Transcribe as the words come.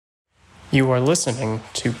You are listening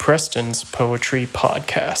to Preston's Poetry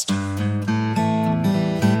Podcast.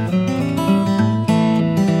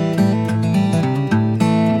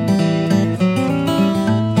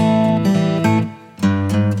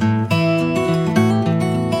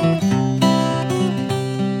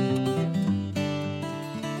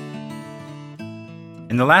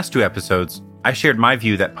 In the last two episodes, I shared my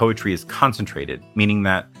view that poetry is concentrated, meaning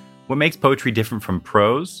that what makes poetry different from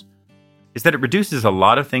prose is that it reduces a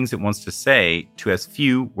lot of things it wants to say to as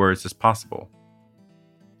few words as possible.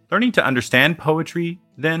 Learning to understand poetry,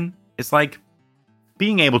 then, is like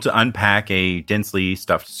being able to unpack a densely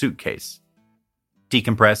stuffed suitcase,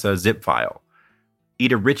 decompress a zip file,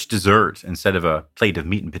 eat a rich dessert instead of a plate of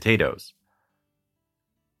meat and potatoes.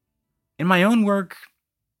 In my own work,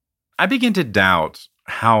 I begin to doubt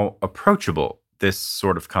how approachable this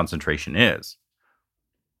sort of concentration is.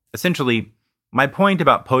 Essentially, my point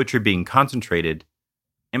about poetry being concentrated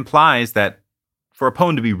implies that for a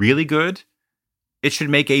poem to be really good, it should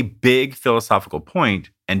make a big philosophical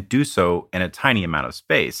point and do so in a tiny amount of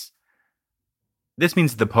space. This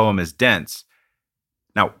means that the poem is dense.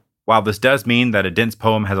 Now, while this does mean that a dense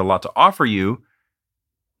poem has a lot to offer you,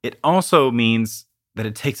 it also means that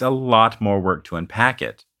it takes a lot more work to unpack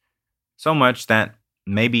it. So much that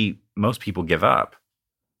maybe most people give up.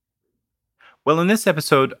 Well, in this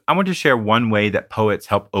episode, I want to share one way that poets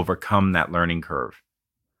help overcome that learning curve.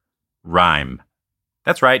 Rhyme.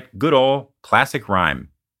 That's right, good old classic rhyme.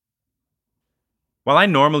 While I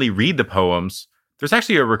normally read the poems, there's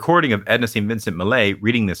actually a recording of Edna St. Vincent Millay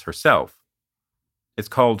reading this herself. It's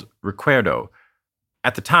called Recuerdo.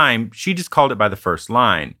 At the time, she just called it by the first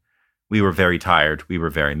line. We were very tired, we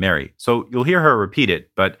were very merry. So you'll hear her repeat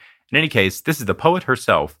it, but in any case, this is the poet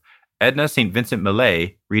herself, Edna St. Vincent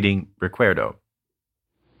Millay, reading Recuerdo.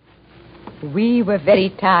 We were very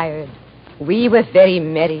tired. We were very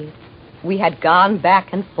merry. We had gone back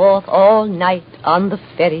and forth all night on the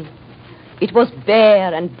ferry. It was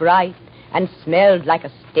bare and bright and smelled like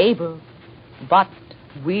a stable. But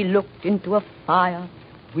we looked into a fire.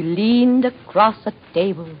 We leaned across a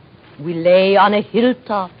table. We lay on a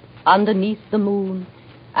hilltop underneath the moon.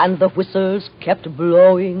 And the whistles kept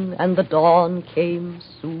blowing, and the dawn came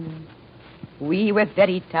soon. We were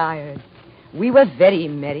very tired. We were very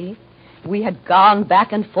merry. We had gone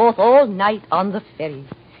back and forth all night on the ferry.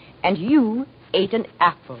 And you ate an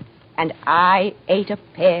apple, and I ate a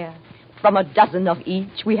pear, from a dozen of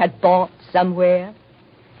each we had bought somewhere.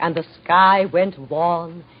 And the sky went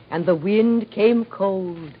wan, and the wind came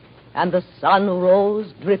cold, and the sun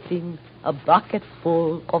rose dripping, a bucket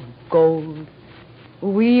full of gold.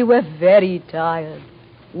 We were very tired.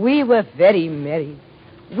 We were very merry.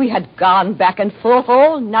 We had gone back and forth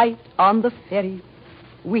all night on the ferry.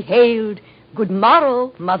 We hailed, "Good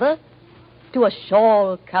morrow, mother," to a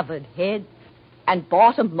shawl-covered head, and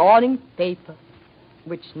bought a morning paper,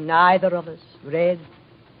 which neither of us read.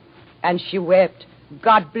 And she wept,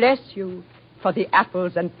 "God bless you," for the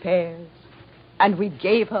apples and pears. And we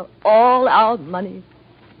gave her all our money,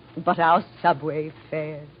 but our subway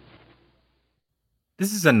fares.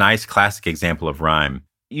 This is a nice classic example of rhyme.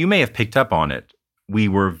 You may have picked up on it. We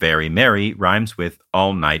were very merry rhymes with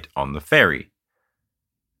all night on the ferry.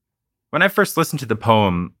 When I first listened to the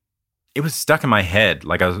poem, it was stuck in my head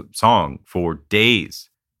like a song for days.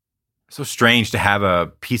 So strange to have a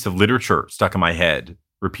piece of literature stuck in my head,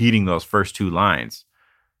 repeating those first two lines.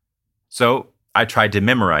 So I tried to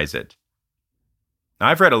memorize it. Now,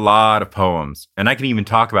 I've read a lot of poems, and I can even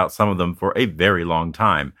talk about some of them for a very long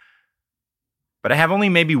time. But I have only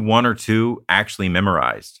maybe one or two actually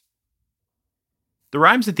memorized. The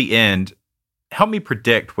rhymes at the end help me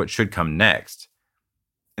predict what should come next.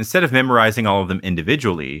 Instead of memorizing all of them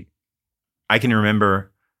individually, I can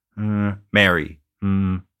remember merry,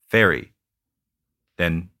 ferry,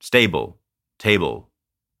 then stable, table,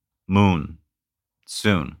 moon,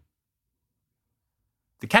 soon.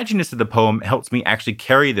 The catchiness of the poem helps me actually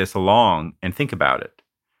carry this along and think about it.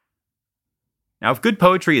 Now, if good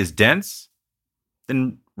poetry is dense,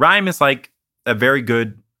 then rhyme is like a very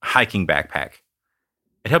good hiking backpack.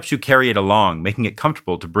 It helps you carry it along, making it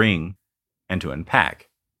comfortable to bring and to unpack.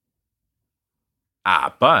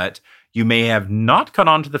 But you may have not caught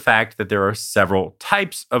on to the fact that there are several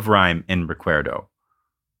types of rhyme in Recuerdo.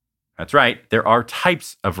 That's right, there are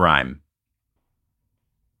types of rhyme.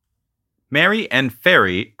 Merry and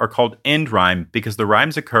ferry are called end rhyme because the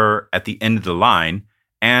rhymes occur at the end of the line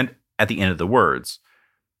and at the end of the words.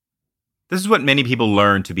 This is what many people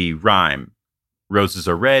learn to be rhyme. Roses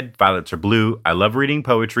are red, violets are blue. I love reading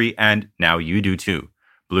poetry, and now you do too.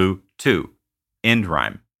 Blue, too. End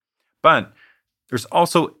rhyme. But there's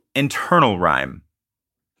also internal rhyme.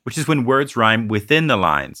 which is when words rhyme within the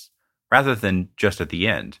lines, rather than just at the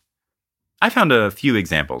end. I found a few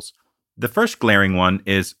examples. The first glaring one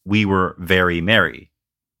is "we were very merry."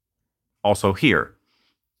 Also here,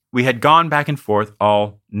 "we had gone back and forth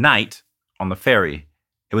all night on the ferry.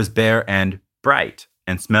 It was bare and bright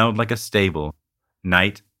and smelled like a stable."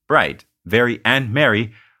 Night, bright, very, and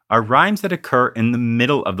merry are rhymes that occur in the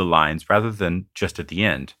middle of the lines rather than just at the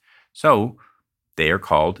end. So they are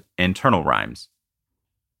called internal rhymes.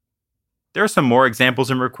 There are some more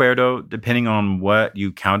examples in Recuerdo, depending on what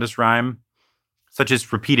you count as rhyme, such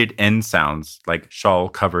as repeated N sounds like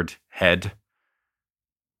shawl-covered head,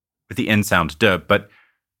 with the N sound duh, but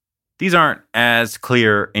these aren't as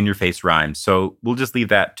clear in-your-face rhymes, so we'll just leave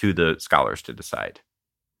that to the scholars to decide.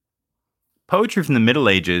 Poetry from the Middle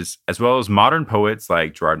Ages, as well as modern poets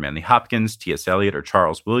like Gerard Manley Hopkins, T.S. Eliot, or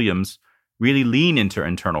Charles Williams, really lean into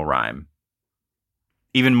internal rhyme.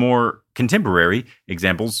 Even more contemporary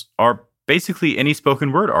examples are basically any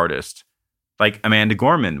spoken word artist, like Amanda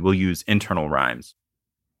Gorman, will use internal rhymes.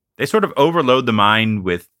 They sort of overload the mind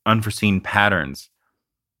with unforeseen patterns.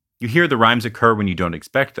 You hear the rhymes occur when you don't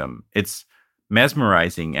expect them. It's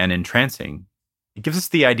mesmerizing and entrancing. It gives us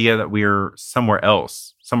the idea that we're somewhere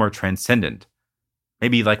else, somewhere transcendent.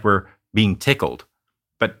 Maybe like we're being tickled.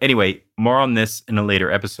 But anyway, more on this in a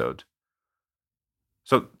later episode.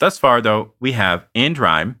 So thus far, though, we have end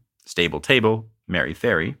rhyme, stable table, merry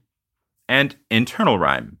fairy, and internal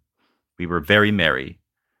rhyme. We were very merry.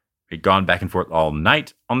 We'd gone back and forth all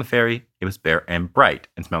night on the ferry. It was bare and bright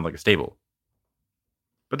and smelled like a stable.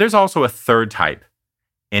 But there's also a third type,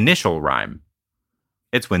 initial rhyme.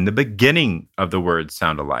 It's when the beginning of the words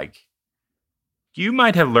sound alike. You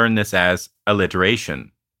might have learned this as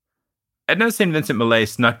alliteration. Edna St. Vincent Millay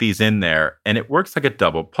snuck these in there, and it works like a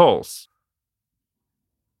double pulse.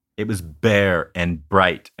 It was bare and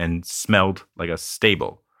bright and smelled like a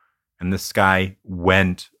stable, and the sky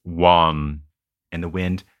went wan, and the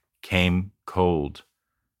wind came cold.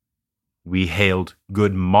 We hailed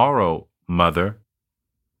good morrow, mother.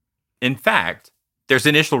 In fact, there's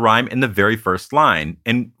initial rhyme in the very first line,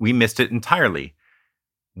 and we missed it entirely.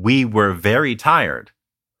 We were very tired.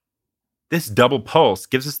 This double pulse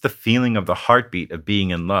gives us the feeling of the heartbeat of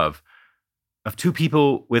being in love, of two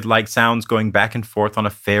people with like sounds going back and forth on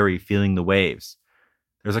a ferry feeling the waves.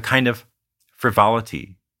 There's a kind of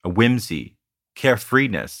frivolity, a whimsy,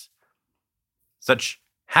 carefreeness, such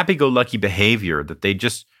happy-go-lucky behavior that they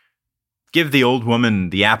just give the old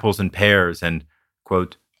woman the apples and pears and,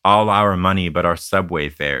 quote, all our money but our subway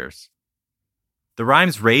fares. The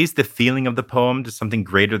rhymes raise the feeling of the poem to something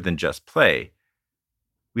greater than just play.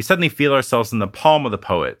 We suddenly feel ourselves in the palm of the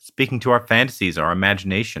poet, speaking to our fantasies, our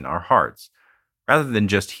imagination, our hearts, rather than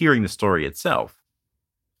just hearing the story itself.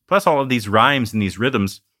 Plus, all of these rhymes and these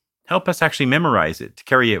rhythms help us actually memorize it, to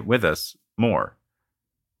carry it with us more.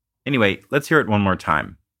 Anyway, let's hear it one more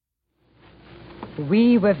time.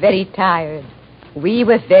 We were very tired. We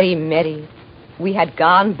were very merry. We had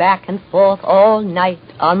gone back and forth all night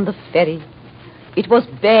on the ferry. It was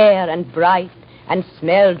bare and bright and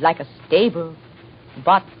smelled like a stable.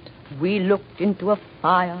 But we looked into a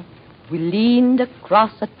fire. We leaned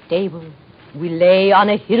across a table. We lay on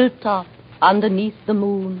a hilltop underneath the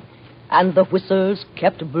moon, and the whistles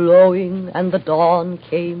kept blowing, and the dawn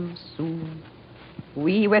came soon.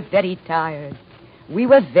 We were very tired. We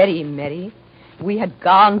were very merry. We had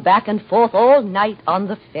gone back and forth all night on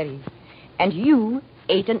the ferry. And you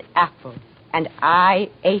ate an apple, and I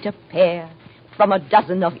ate a pear, from a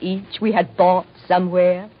dozen of each we had bought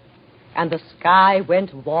somewhere. And the sky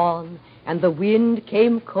went wan, and the wind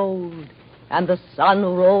came cold, and the sun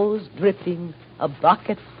rose dripping, a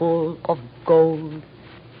bucket full of gold.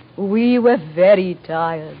 We were very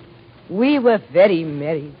tired. We were very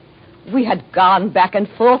merry. We had gone back and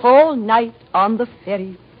forth all night on the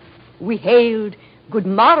ferry. We hailed, good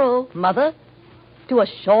morrow, mother, to a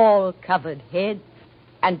shawl-covered head,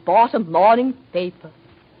 and bought a morning paper,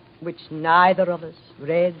 which neither of us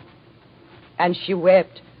read. And she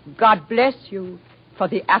wept, God bless you, for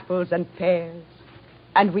the apples and pears.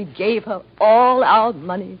 And we gave her all our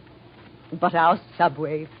money, but our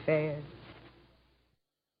subway fares.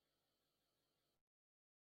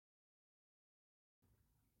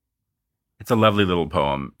 It's a lovely little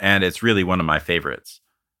poem, and it's really one of my favorites.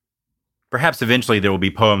 Perhaps eventually there will be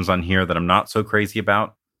poems on here that I'm not so crazy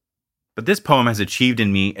about, but this poem has achieved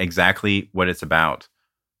in me exactly what it's about.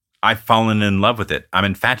 I've fallen in love with it. I'm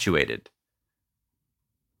infatuated.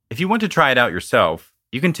 If you want to try it out yourself,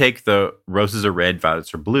 you can take the roses are red,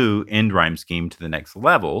 violets are blue end rhyme scheme to the next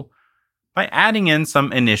level by adding in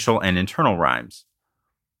some initial and internal rhymes.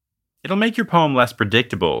 It'll make your poem less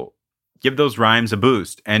predictable, Give those rhymes a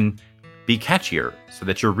boost and be catchier so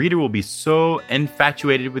that your reader will be so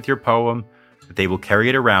infatuated with your poem that they will carry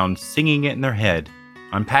it around, singing it in their head,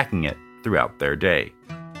 unpacking it throughout their day.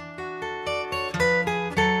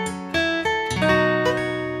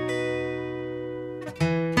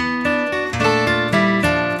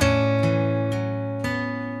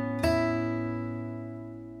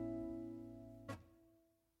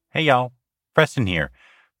 Hey y'all, Preston here.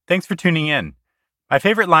 Thanks for tuning in. My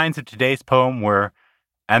favorite lines of today's poem were,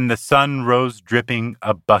 "And the sun rose dripping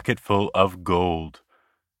a bucketful of gold."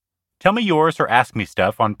 Tell me yours or ask me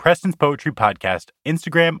stuff on Preston's Poetry Podcast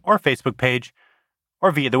Instagram or Facebook page,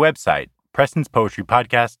 or via the website,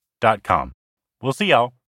 prestonspoetrypodcast.com. We'll see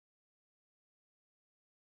y'all.